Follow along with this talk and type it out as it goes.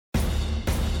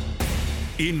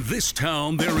In this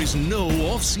town, there is no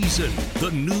off-season. The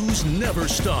news never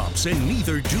stops, and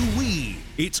neither do we.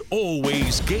 It's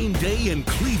always game day in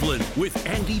Cleveland with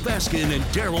Andy Baskin and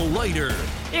Daryl Ryder.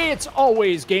 It's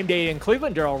always game day in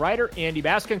Cleveland. Daryl Ryder, Andy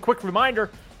Baskin. Quick reminder,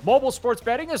 mobile sports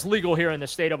betting is legal here in the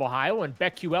state of Ohio, and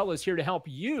BetQL is here to help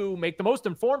you make the most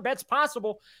informed bets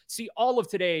possible. See all of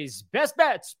today's best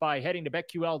bets by heading to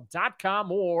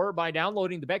BetQL.com or by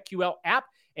downloading the BetQL app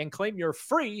and claim your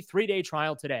free 3-day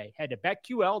trial today. Head to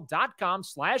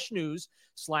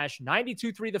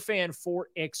BetQL.com/news/923thefan for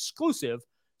exclusive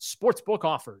sportsbook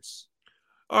offers.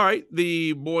 All right,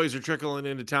 the boys are trickling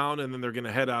into town, and then they're going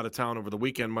to head out of town over the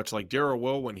weekend, much like Daryl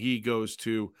will when he goes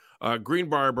to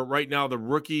Greenbrier. But right now, the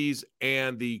rookies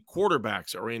and the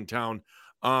quarterbacks are in town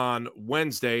on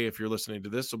Wednesday. If you're listening to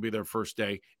this, will be their first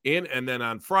day in. And then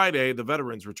on Friday, the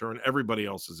veterans return. Everybody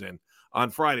else is in on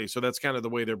Friday. So that's kind of the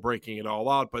way they're breaking it all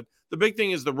out. But the big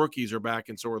thing is the rookies are back,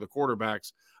 and so are the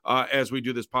quarterbacks as we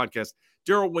do this podcast.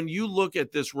 Daryl, when you look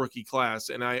at this rookie class,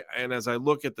 and as I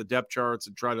look at the depth charts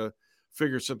and try to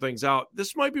figure some things out,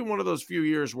 this might be one of those few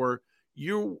years where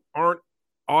you aren't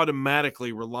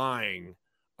automatically relying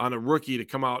on a rookie to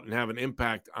come out and have an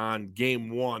impact on game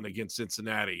one against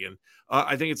Cincinnati. And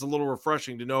I think it's a little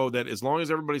refreshing to know that as long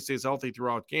as everybody stays healthy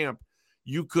throughout camp,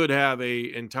 you could have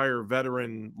a entire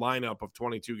veteran lineup of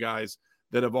 22 guys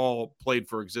that have all played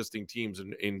for existing teams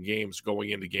in games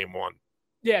going into game one.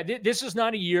 Yeah, this is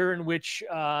not a year in which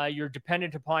you're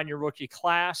dependent upon your rookie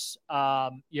class.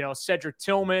 Cedric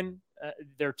Tillman,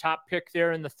 their top pick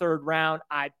there in the third round.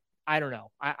 I don't know.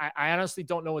 I honestly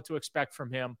don't know what to expect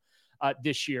from him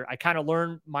this year. I kind of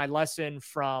learned my lesson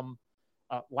from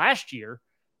last year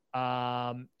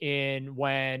in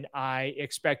when I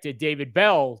expected David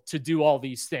Bell to do all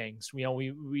these things. I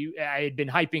had been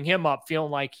hyping him up,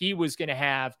 feeling like he was going to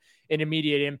have an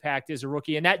immediate impact as a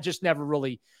rookie, and that just never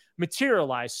really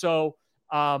materialized. So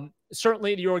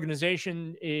certainly the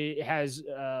organization has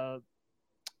a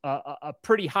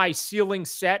pretty high ceiling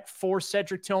set for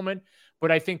Cedric Tillman,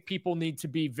 but I think people need to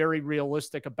be very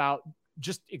realistic about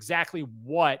just exactly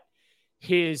what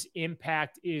his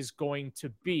impact is going to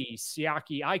be.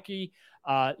 Siaki Ike,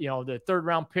 the third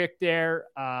round pick there.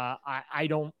 I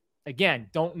don't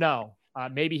know.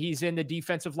 Maybe he's in the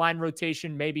defensive line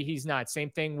rotation. Maybe he's not. Same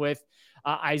thing with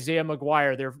Isaiah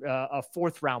McGuire, their a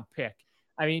fourth round pick.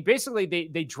 I mean, basically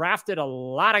they drafted a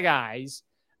lot of guys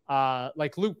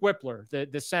like Luke Whippler,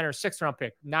 the center, sixth round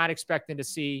pick, not expecting to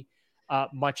see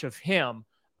much of him.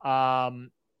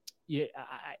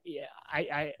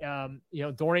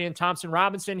 Dorian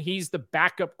Thompson-Robinson, he's the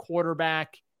backup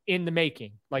quarterback in the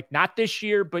making, like not this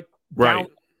year, but down the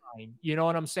line. You know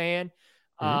what I'm saying?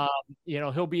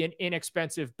 Mm-hmm. He'll be an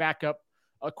inexpensive backup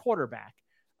quarterback.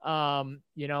 Isaiah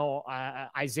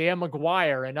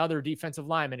McGuire, another defensive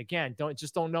lineman. Again,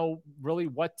 don't know really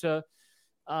what to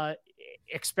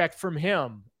expect from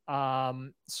him.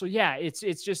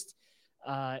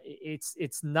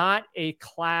 It's not a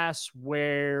class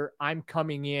where I'm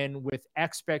coming in with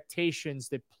expectations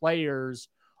that players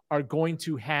are going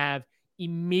to have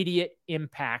immediate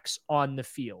impacts on the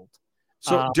field.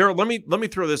 So, Daryl, let me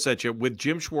throw this at you. With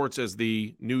Jim Schwartz as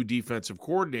the new defensive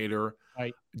coordinator,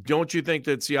 right, don't you think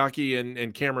that Siaki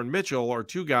and Cameron Mitchell are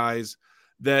two guys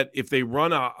that if they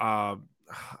run a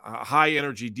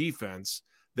high-energy defense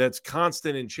that's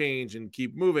constant in change and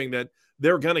keep moving, that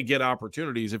they're going to get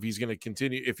opportunities if he's going to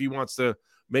continue, if he wants to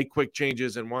make quick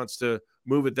changes and wants to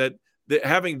move it, that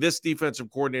having this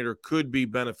defensive coordinator could be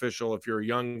beneficial if you're a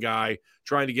young guy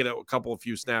trying to get a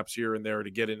few snaps here and there to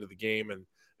get into the game and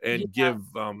give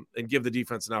the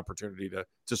defense an opportunity to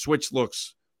switch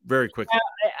looks very quickly.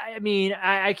 I mean,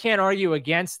 I can't argue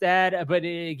against that, but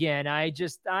again, I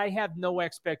have no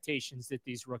expectations that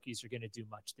these rookies are going to do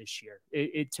much this year.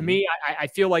 To me, I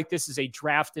feel like this is a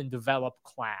draft and develop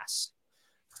class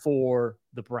for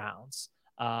the Browns.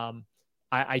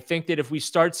 I think that if we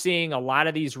start seeing a lot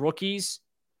of these rookies,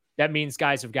 that means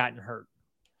guys have gotten hurt.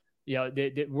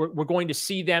 We're going to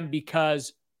see them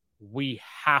because we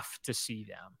have to see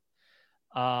them.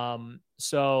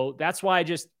 So that's why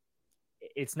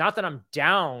it's not that I'm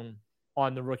down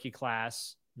on the rookie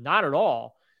class, not at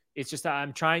all. It's just that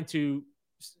I'm trying to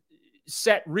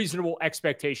set reasonable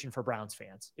expectation for Browns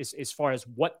fans as far as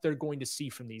what they're going to see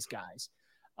from these guys.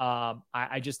 I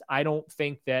don't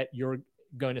think that you're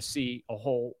going to see a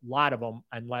whole lot of them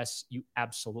unless you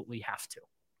absolutely have to.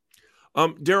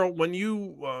 Daryl, when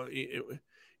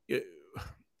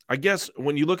I guess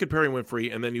when you look at Perry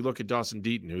Winfrey and then you look at Dawson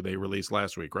Deaton, who they released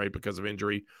last week, right, because of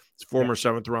injury, it's former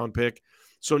seventh round pick.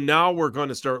 So now we're going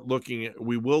to start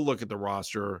we will look at the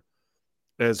roster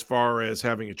as far as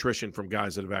having attrition from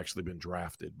guys that have actually been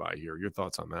drafted by here. Your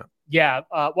thoughts on that? Yeah.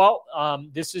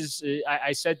 This is,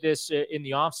 I said this in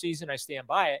the offseason. I stand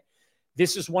by it.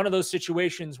 This is one of those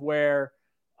situations where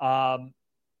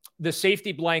the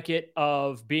safety blanket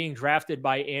of being drafted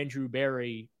by Andrew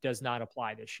Berry does not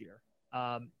apply this year.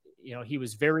 He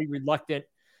was very reluctant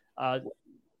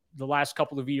the last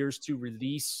couple of years to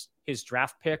release his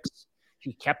draft picks.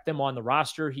 He kept them on the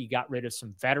roster. He got rid of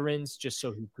some veterans just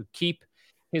so he could keep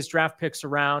his draft picks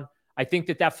around. I think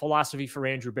that philosophy for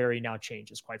Andrew Berry now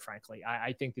changes, quite frankly.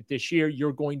 I think that this year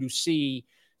you're going to see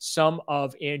some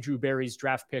of Andrew Berry's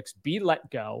draft picks be let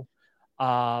go.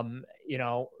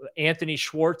 Anthony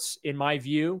Schwartz, in my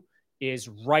view, is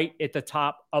right at the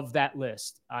top of that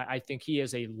list. I think he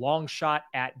is a long shot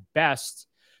at best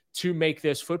to make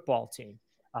this football team.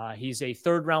 He's a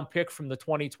third-round pick from the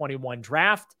 2021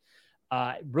 draft.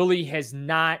 Really has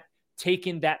not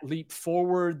taken that leap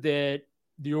forward that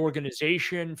the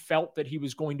organization felt that he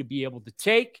was going to be able to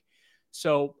take.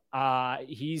 So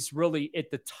he's really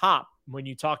at the top when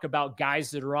you talk about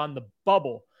guys that are on the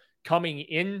bubble coming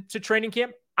into training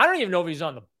camp. I don't even know if he's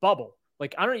on the bubble.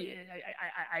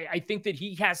 I think that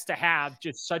he has to have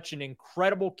just such an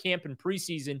incredible camp and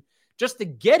preseason just to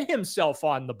get himself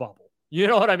on the bubble. You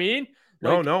know what I mean?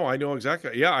 No, I know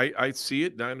exactly. Yeah, I see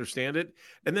it and I understand it.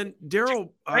 And then Daryl,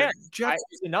 Jeff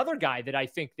is another guy that I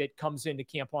think that comes into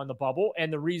camp on the bubble.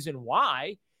 And the reason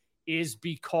why is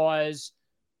because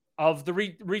of the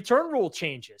return rule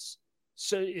changes.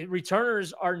 So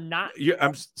returners are not. Yeah,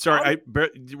 I'm sorry.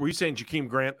 Were you saying Jakeem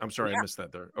Grant? I'm sorry, I missed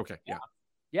that there. Okay, yeah.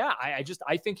 Yeah,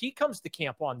 I think he comes to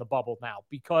camp on the bubble now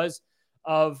because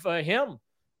of him,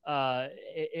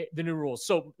 the new rules.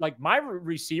 So like my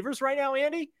receivers right now,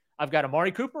 Andy, I've got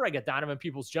Amari Cooper, I got Donovan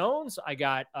Peoples-Jones, I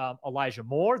got Elijah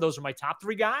Moore. Those are my top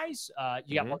three guys.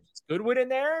 You got Marquise Goodwin in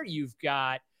there. You've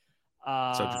got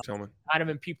Cedric Tillman,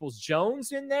 Donovan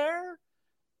Peoples-Jones in there.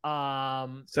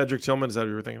 Cedric Tillman, is that what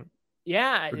you were thinking?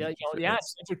 Yeah,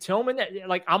 Cedric Tillman.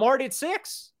 Like I'm already at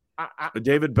 6.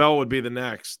 David Bell would be the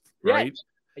next, right?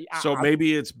 Yeah, so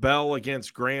maybe it's Bell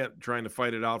against Grant trying to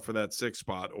fight it out for that 6th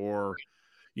spot, or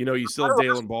you still have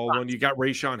Dalen Baldwin, you got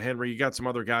Rayshon Henry, you got some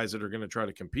other guys that are going to try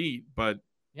to compete, but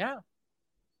I'm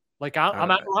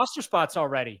at roster spots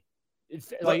already.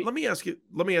 Let me ask you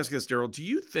this, Daryl. Do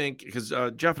you think, because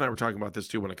Jeff and I were talking about this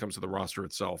too when it comes to the roster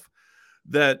itself,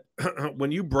 that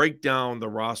when you break down the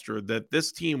roster, that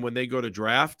this team, when they go to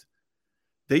draft,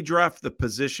 they draft the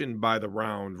position by the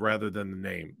round rather than the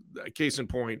name? Case in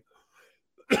point,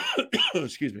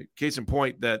 excuse me. Case in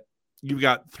point that you've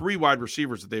got 3 wide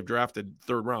receivers that they've drafted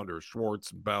 3rd rounders,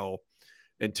 Schwartz, Bell,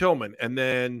 and Tillman. And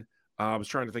then I was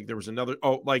trying to think there was another,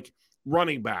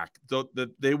 running back.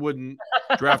 They wouldn't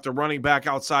draft a running back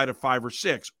outside of 5 or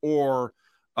 6. Or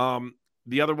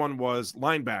the other one was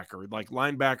linebacker. Like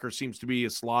linebacker seems to be a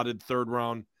slotted 3rd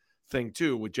round thing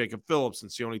too, with Jacob Phillips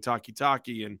and Sione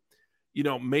Takitaki and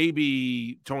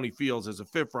maybe Tony Fields as a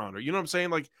 5th rounder. You know what I'm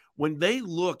saying? Like when they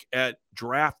look at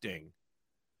drafting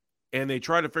and they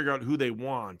try to figure out who they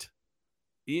want,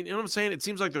 you know what I'm saying? It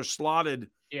seems like they're slotted.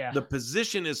 Yeah. The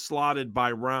position is slotted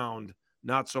by round,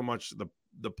 not so much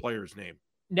the player's name.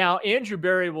 Now, Andrew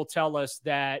Berry will tell us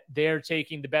that they're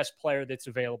taking the best player that's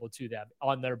available to them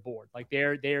on their board. Like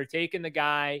they're taking the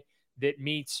guy that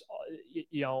meets,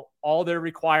 all their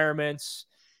requirements,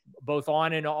 both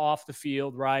on and off the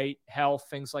field, right? Health,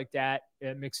 things like that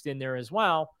mixed in there as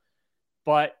well.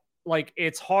 But like,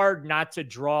 it's hard not to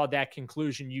draw that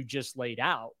conclusion you just laid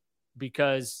out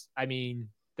because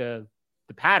the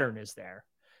pattern is there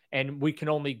and we can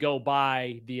only go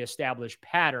by the established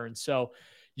pattern. So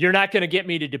you're not going to get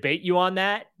me to debate you on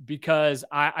that because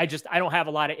I don't have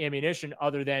a lot of ammunition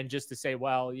other than just to say,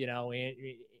 well,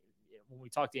 when we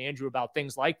talk to Andrew about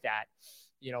things like that,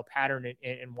 pattern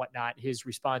and whatnot, his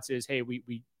response is, hey,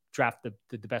 we draft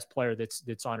the best player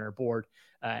that's on our board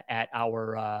at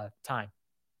our time.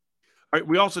 All right,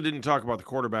 we also didn't talk about the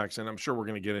quarterbacks, and I'm sure we're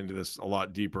going to get into this a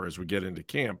lot deeper as we get into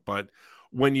camp. But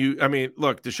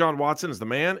look, Deshaun Watson is the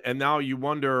man, and now you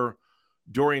wonder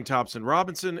Dorian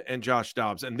Thompson-Robinson and Josh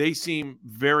Dobbs, and they seem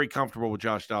very comfortable with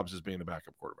Josh Dobbs as being the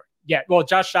backup quarterback. Yeah, well,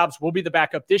 Josh Dobbs will be the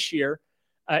backup this year,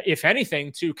 if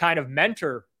anything, to kind of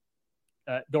mentor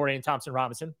Dorian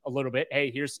Thompson-Robinson a little bit.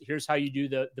 Hey, here's how you do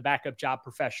the backup job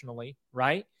professionally,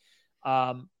 right?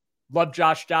 Love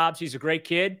Josh Dobbs. He's a great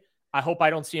kid. I hope I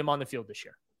don't see him on the field this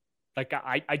year. Like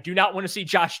I do not want to see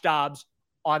Josh Dobbs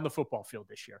on the football field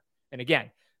this year. And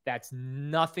again, that's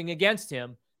nothing against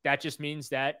him. That just means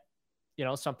that,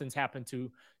 something's happened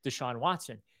to Deshaun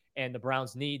Watson, and the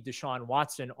Browns need Deshaun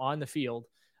Watson on the field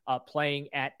playing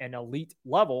at an elite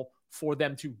level for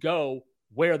them to go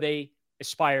where they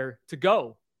aspire to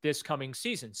go this coming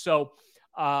season. So,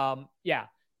 yeah,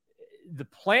 the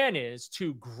plan is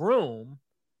to groom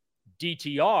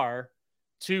DTR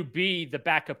to be the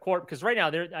backup court, because right now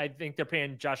I think they're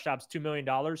paying Josh Dobbs $2 million.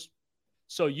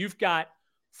 So you've got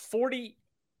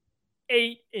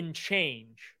 48 and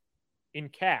change in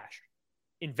cash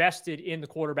invested in the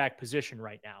quarterback position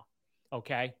right now.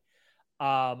 Okay.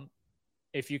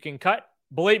 If you can cut,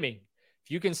 believe me,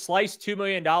 if you can slice $2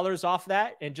 million off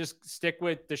that and just stick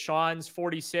with Deshaun's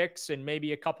 46 and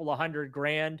maybe a couple of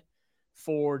 $100,000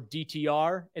 for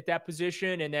DTR at that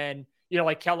position. And then,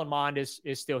 like Kellen Mond is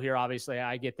still here. Obviously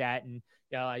I get that. And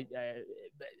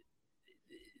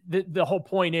the whole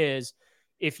point is,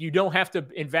 if you don't have to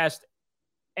invest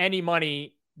any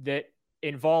money that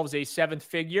involves a seventh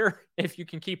figure, if you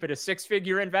can keep it a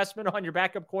six-figure investment on your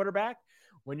backup quarterback,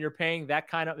 when you're paying that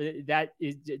kind of,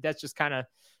 that's just kind of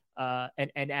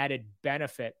an added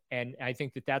benefit. And I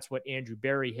think that's what Andrew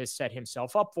Berry has set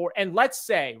himself up for. And let's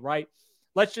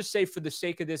just say for the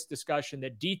sake of this discussion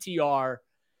that DTR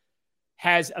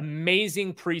has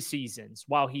amazing preseasons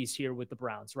while he's here with the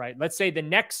Browns, right? Let's say the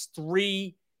next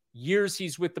 3 years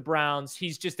he's with the Browns,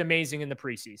 he's just amazing in the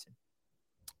preseason.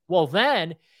 Well,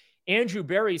 then Andrew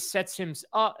Berry sets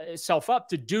himself up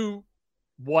to do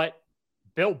what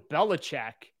Bill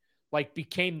Belichick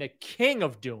became the king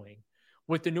of doing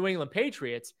with the New England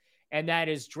Patriots, and that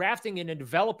is drafting and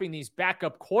developing these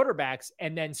backup quarterbacks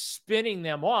and then spinning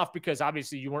them off, because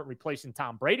obviously you weren't replacing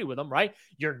Tom Brady with them, right?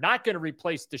 You're not going to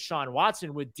replace Deshaun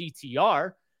Watson with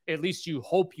DTR. At least you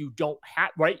hope you don't have,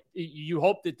 right? You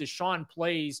hope that Deshaun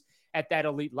plays at that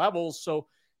elite level. So,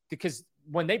 because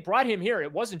when they brought him here,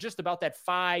 it wasn't just about that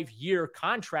 5-year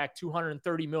contract,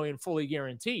 $230 million fully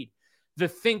guaranteed. The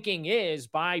thinking is,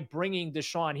 by bringing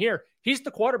Deshaun here, he's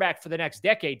the quarterback for the next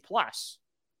decade plus.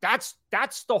 That's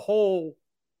the whole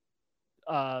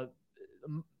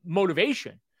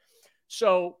motivation.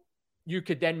 So you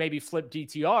could then maybe flip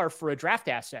DTR for a draft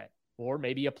asset, or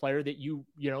maybe a player that you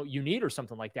need or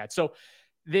something like that. So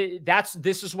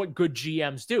this is what good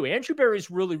GMs do. Andrew Berry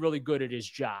is really, really good at his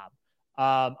job.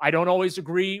 I don't always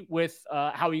agree with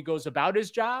how he goes about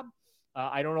his job.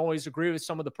 I don't always agree with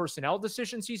some of the personnel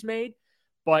decisions he's made,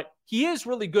 but he is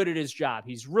really good at his job.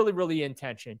 He's really, really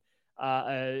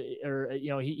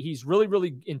he's really,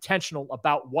 really intentional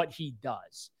about what he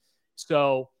does.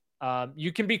 So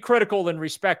you can be critical and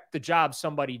respect the job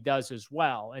somebody does as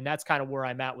well. And that's kind of where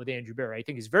I'm at with Andrew Berry. I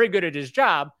think he's very good at his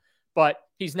job, but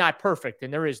he's not perfect.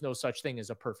 And there is no such thing as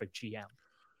a perfect GM.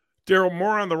 Daryl,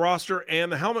 more on the roster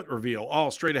and the helmet reveal, all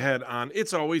straight ahead on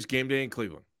It's Always Game Day in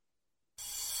Cleveland.